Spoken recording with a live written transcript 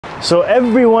So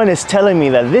everyone is telling me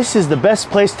that this is the best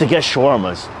place to get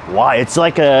shawarmas. Why? It's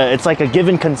like a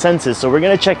given consensus. So we're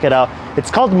gonna check it out.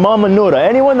 It's called Mama Noura.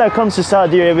 Anyone that comes to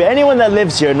Saudi Arabia, anyone that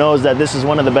lives here knows that this is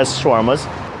one of the best shawarmas.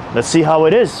 Let's see how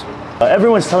it is.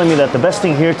 Everyone's telling me that the best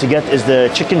thing here to get is the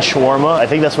chicken shawarma. I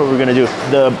think that's what we're gonna do.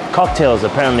 The cocktails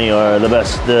apparently are the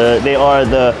best. They are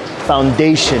the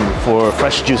foundation for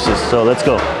fresh juices. So let's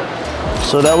go.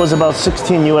 So that was about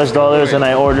 16 US dollars and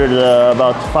I ordered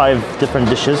about 5 different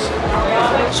dishes.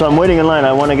 So I'm waiting in line.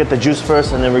 I want to get the juice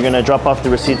first and then we're gonna drop off the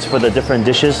receipts for the different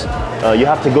dishes. You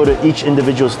have to go to each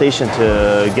individual station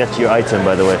to get your item,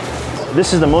 by the way.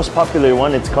 This is the most popular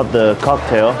one. It's called the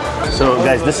cocktail. So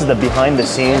guys, this is the behind the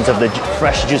scenes of the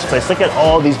fresh juice place. Look at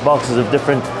all these boxes of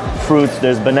different fruits.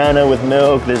 There's banana with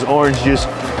milk, there's orange juice.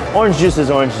 Orange juice is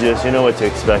orange juice, you know what to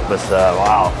expect, but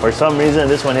wow, for some reason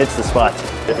this one hits the spot.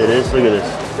 It is, look at this.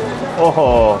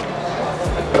 Oh,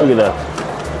 look at that.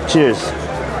 Cheers.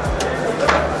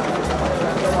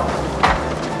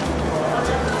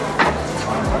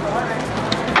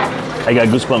 I got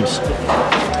goosebumps.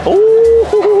 Oh,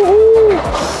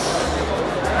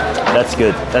 that's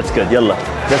good, that's good. Yalla,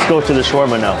 let's go to the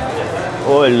shawarma now.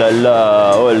 Oh la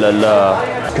la, oh la la.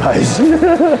 Guys,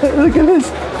 look at this.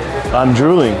 I'm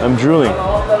drooling, I'm drooling.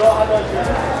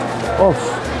 Oh.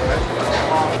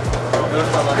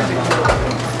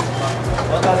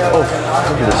 Oh,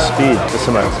 look at the speed. This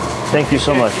amount. Thank you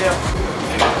so much.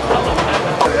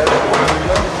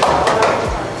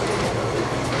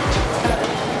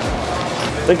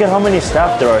 Look at how many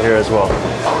staff there are here as well.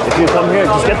 If you come here,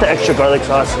 just get the extra garlic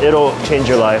sauce. It'll change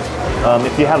your life.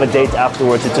 If you have a date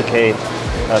afterwards, it's okay.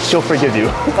 She'll forgive you.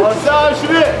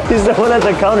 He's the one at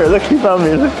the counter. Look, he found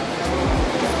me. Look.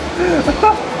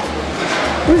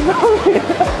 He found me.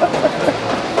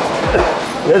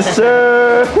 Yes,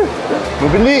 sir.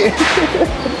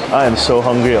 I am so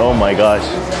hungry. Oh my gosh.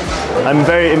 I'm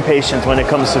very impatient when it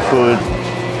comes to food.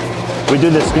 We do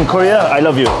this in Korea. I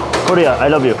love you. Korea, I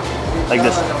love you. Like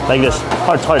this, like this.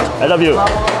 Heart, heart. I love you.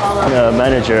 The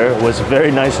manager was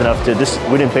very nice enough to this.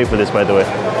 We didn't pay for this, by the way.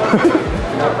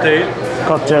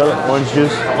 Cocktail, orange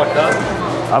juice.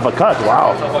 Avocado.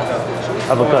 Wow.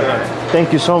 Avocado.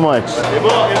 Thank you so much.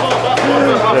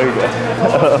 There we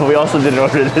go. We also didn't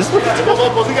order this.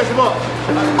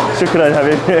 Shukran,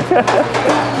 Habib.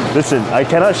 Listen, I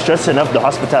cannot stress enough the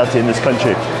hospitality in this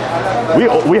country.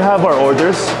 We have our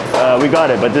orders. We got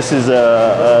it, but this is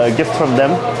a gift from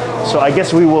them. So I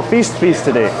guess we will feast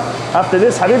today. After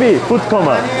this, Habibi, food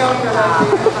coma.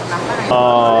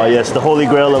 Oh yes, the holy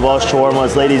grail of all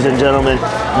shawarmas, ladies and gentlemen.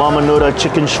 Mama Noura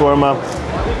chicken shawarma.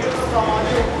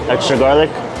 Extra garlic.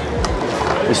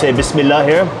 We say Bismillah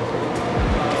here.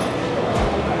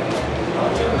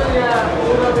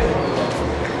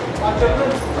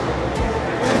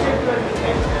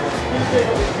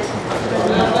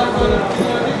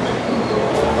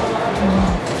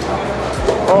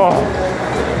 Oh.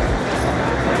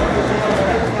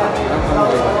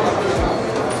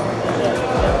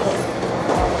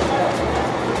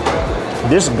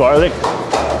 This garlic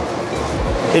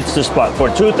hits the spot. For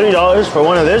 $2-3 for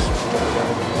one of this,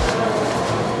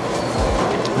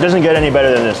 it doesn't get any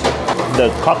better than this. The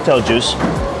cocktail juice,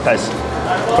 guys,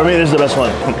 for me this is the best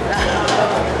one.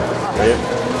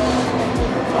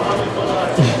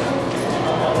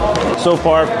 So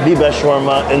far, the best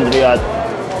shawarma in Riyadh.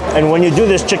 And when you do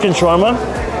this chicken shawarma,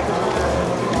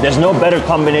 there's no better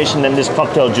combination than this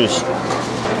cocktail juice.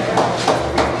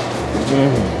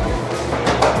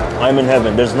 I'm in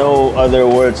heaven. There's no other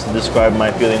words to describe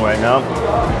my feeling right now.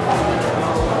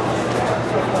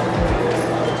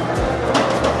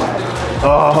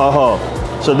 Oh,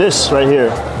 so this right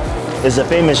here is a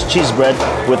famous cheese bread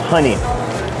with honey.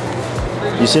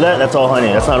 You see that? That's all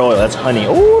honey. That's not oil. That's honey.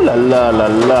 Oh la la la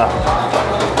la.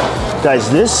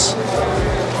 Guys, this,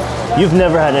 you've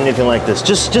never had anything like this.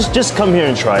 Just come here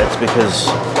and try it because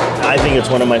I think it's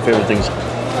one of my favorite things.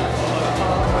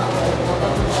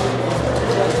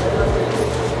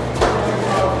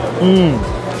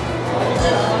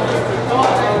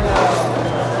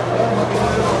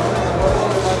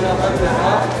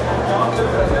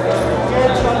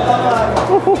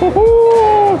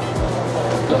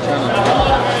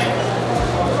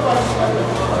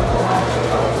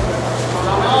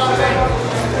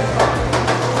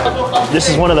 This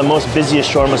is one of the most busiest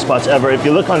shawarma spots ever. If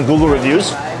you look on Google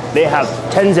reviews, they have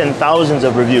tens and thousands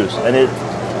of reviews, and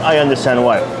I understand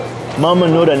why. Mama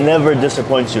Noura never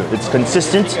disappoints you. It's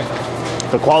consistent.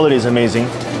 The quality is amazing.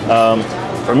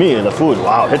 For me, the food,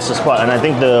 wow, hits the spot. And I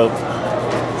think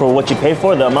for what you pay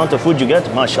for, the amount of food you get,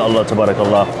 mashallah,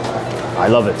 tabarakallah. I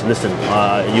love it. Listen,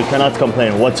 you cannot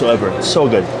complain whatsoever. It's so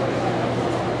good.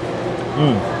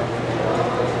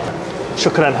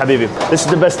 Shukran, Habibi. This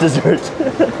is the best dessert.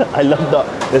 I love the,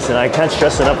 listen, I can't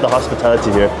stress enough the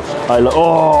hospitality here.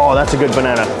 Oh, that's a good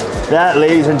banana. That,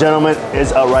 ladies and gentlemen,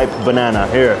 is a ripe banana.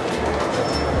 Here.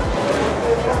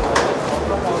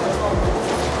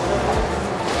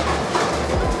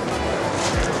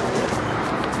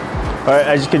 All right,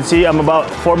 as you can see, I'm about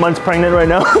 4 months pregnant right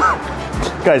now.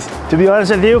 Guys, to be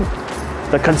honest with you,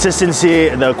 the consistency,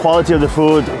 the quality of the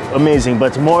food, amazing.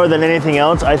 But more than anything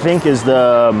else, I think is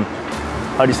the,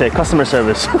 how do you say, customer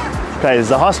service. Guys,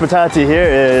 the hospitality here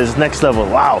is next level.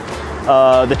 Wow.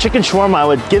 The chicken shawarma, I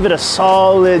would give it a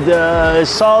solid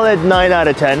 9 out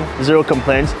of 10, 0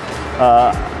 complaints.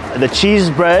 The cheese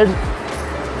bread,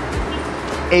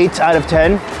 8 out of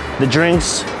 10. The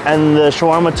drinks and the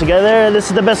shawarma together, this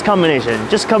is the best combination.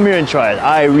 Just come here and try it.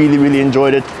 I really, really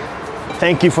enjoyed it.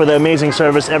 Thank you for the amazing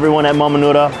service, everyone at Mama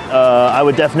Noura. I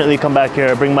would definitely come back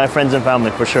here, bring my friends and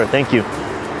family for sure. Thank you.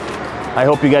 I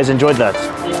hope you guys enjoyed that.